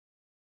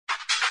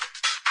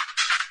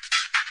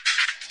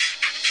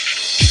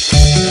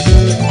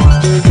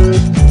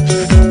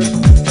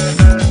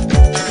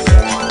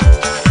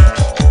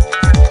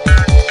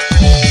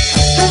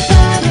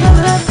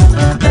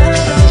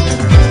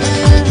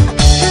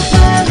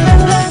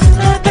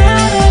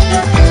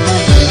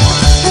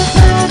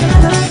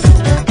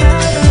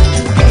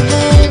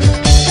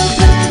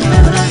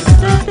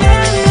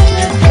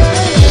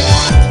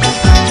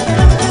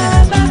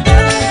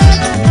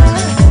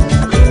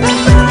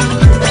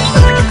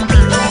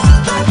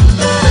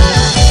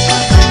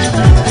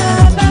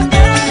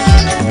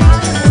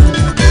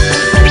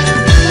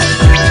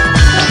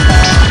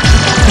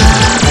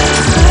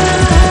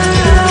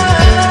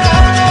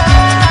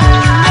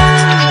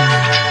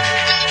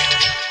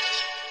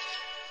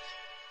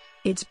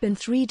It's been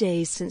 3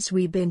 days since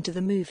we've been to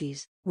the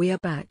movies. We are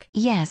back.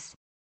 Yes.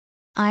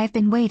 I've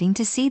been waiting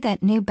to see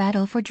that new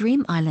Battle for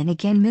Dream Island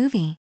again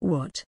movie.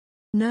 What?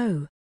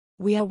 No.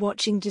 We are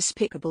watching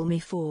Despicable Me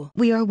 4.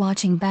 We are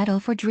watching Battle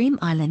for Dream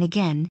Island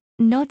again,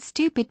 not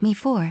Stupid Me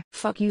 4.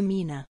 Fuck you,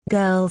 Mina.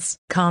 Girls,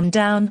 calm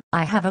down.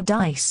 I have a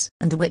dice,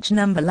 and which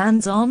number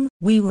lands on,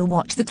 we will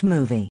watch that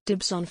movie.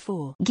 Dibs on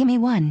 4. Gimme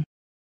 1.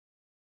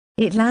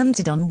 It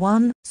landed on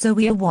 1, so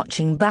we are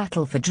watching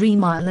Battle for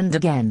Dream Island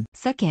again.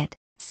 Suck it,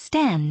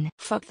 Stan.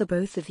 Fuck the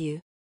both of you.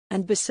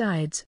 And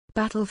besides,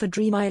 Battle for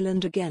Dream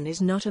Island again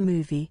is not a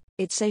movie,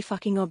 it's a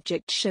fucking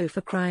object show, for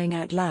crying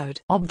out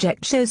loud.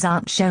 Object shows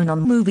aren't shown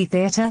on movie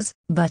theaters,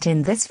 but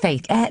in this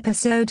fake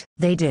episode,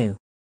 they do.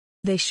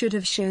 They should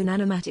have shown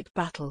Animatic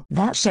Battle.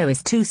 That show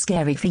is too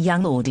scary for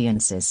young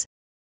audiences.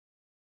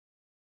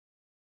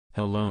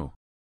 Hello.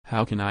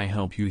 How can I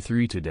help you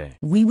three today?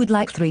 We would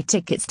like 3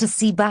 tickets to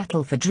see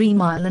Battle for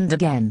Dream Island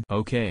again.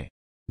 Okay.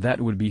 That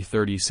would be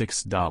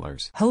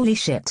 $36. Holy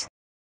shit.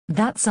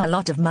 That's a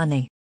lot of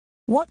money.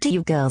 What do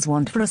you girls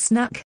want for a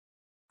snack?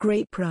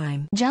 Grape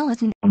Prime.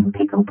 Gelatin and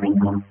pickle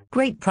Pringles.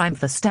 Grape Prime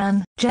for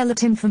Stan,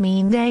 gelatin for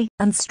Mean,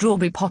 and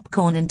strawberry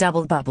popcorn and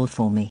double bubble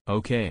for me.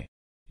 Okay.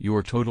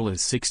 Your total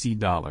is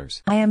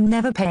 $60. I am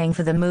never paying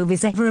for the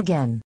movies ever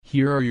again.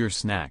 Here are your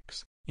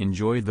snacks.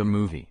 Enjoy the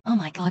movie. Oh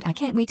my god, I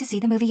can't wait to see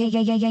the movie.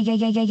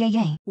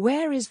 Yay.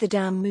 Where is the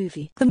damn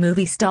movie? The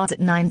movie starts at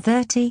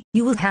 9:30.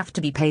 You will have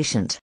to be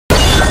patient.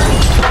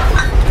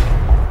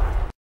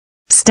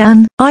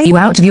 Stan, are you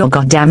out of your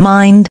goddamn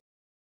mind?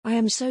 I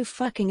am so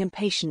fucking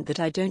impatient that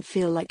I don't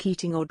feel like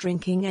eating or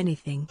drinking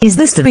anything. Is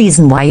this the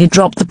reason why you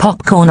dropped the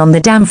popcorn on the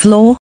damn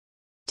floor?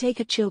 Take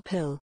a chill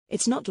pill.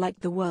 It's not like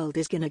the world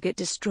is gonna get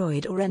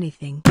destroyed or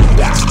anything.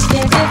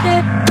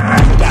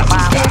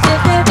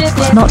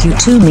 Not you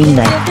too,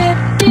 Mina.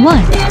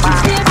 What?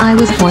 I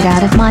was bored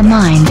out of my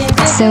mind,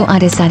 so I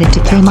decided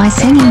to kill my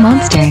singing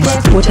monsters.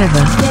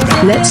 Whatever.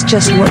 Let's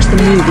just watch the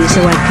movie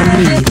so I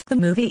can leave. The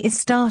movie is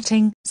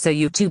starting, so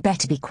you two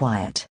better be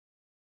quiet.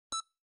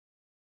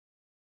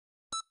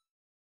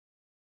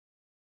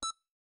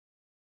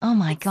 Oh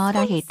my god,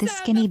 I hate this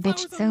skinny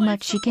bitch so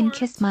much she can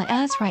kiss my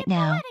ass right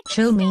now.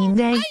 Chill, Mean,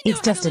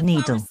 it's just a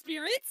needle.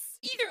 Spirits,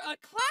 either a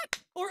clap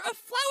or a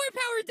flower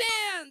power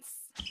dance.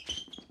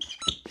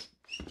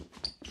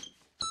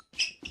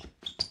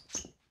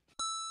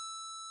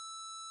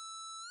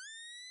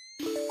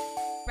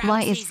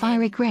 Why is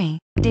Fiery gray?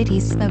 Did he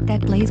smoke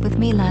that blaze with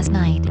me last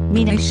night?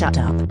 Mina, shut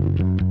up.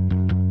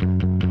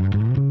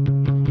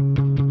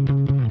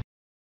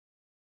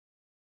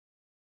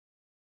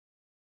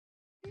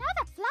 Now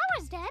that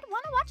Flower's dead,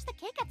 wanna watch the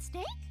cake at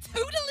stake?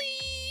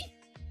 Totally!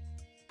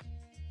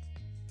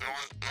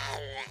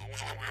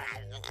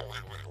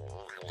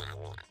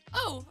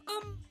 Oh,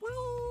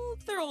 well,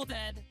 they're all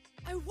dead.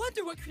 I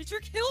wonder what creature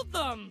killed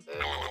them.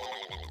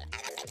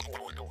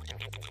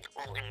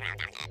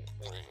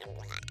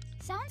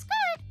 Sounds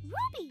good.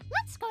 Ruby,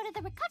 let's go to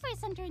the recovery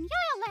center in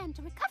Yo-Yo Land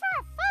to recover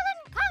our fallen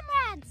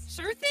comrades.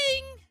 Sure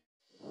thing.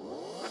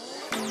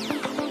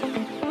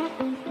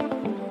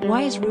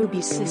 Why is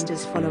Ruby's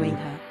sisters following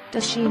her?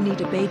 Does she need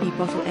a baby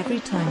bottle every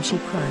time she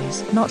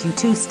cries? Not you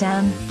too,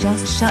 Stan.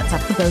 Just shut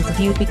up, the both of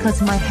you,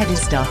 because my head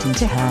is starting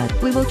to hurt.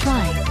 We will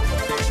try.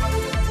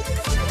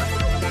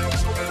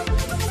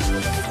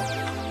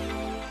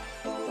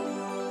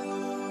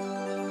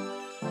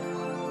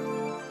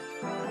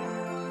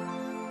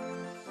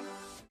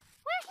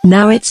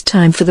 Now it's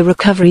time for the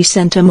recovery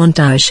center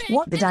montage.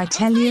 What did I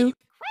tell you?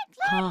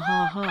 Ha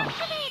ha ha.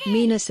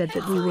 Mina said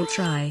that we will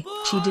try.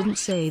 She didn't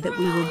say that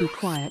we will be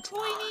quiet.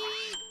 Oh,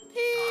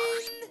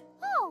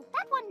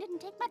 that one didn't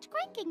take much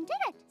cranking,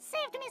 did it?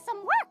 Saved me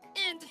some work.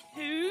 And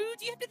who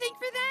do you have to thank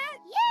for that?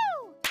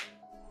 You!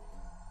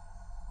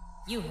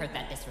 You heard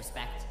that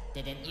disrespect,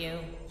 didn't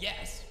you?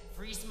 Yes,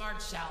 free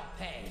smart shall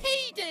pay.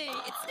 Payday!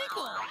 It's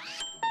Nickel!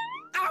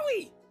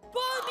 Owie!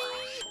 Bunny!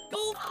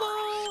 Golf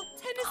ball!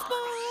 Tennis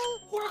ball!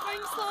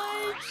 Horrifying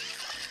slide!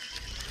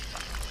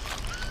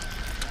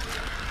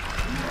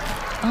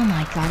 Oh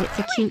my god, it's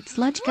a cute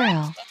sludge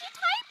girl.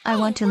 I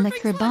want to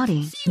lick her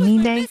body.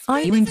 Mina,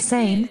 are you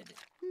insane?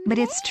 But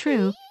it's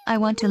true, I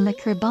want to lick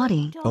her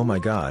body. Oh my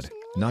god,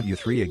 not you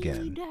three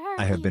again.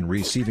 I have been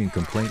receiving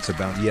complaints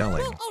about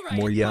yelling,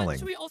 more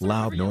yelling,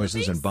 loud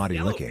noises and body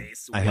licking.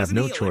 I have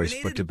no choice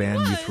but to ban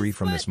you three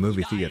from this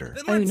movie theater.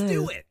 Oh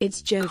no,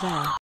 it's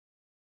Joever.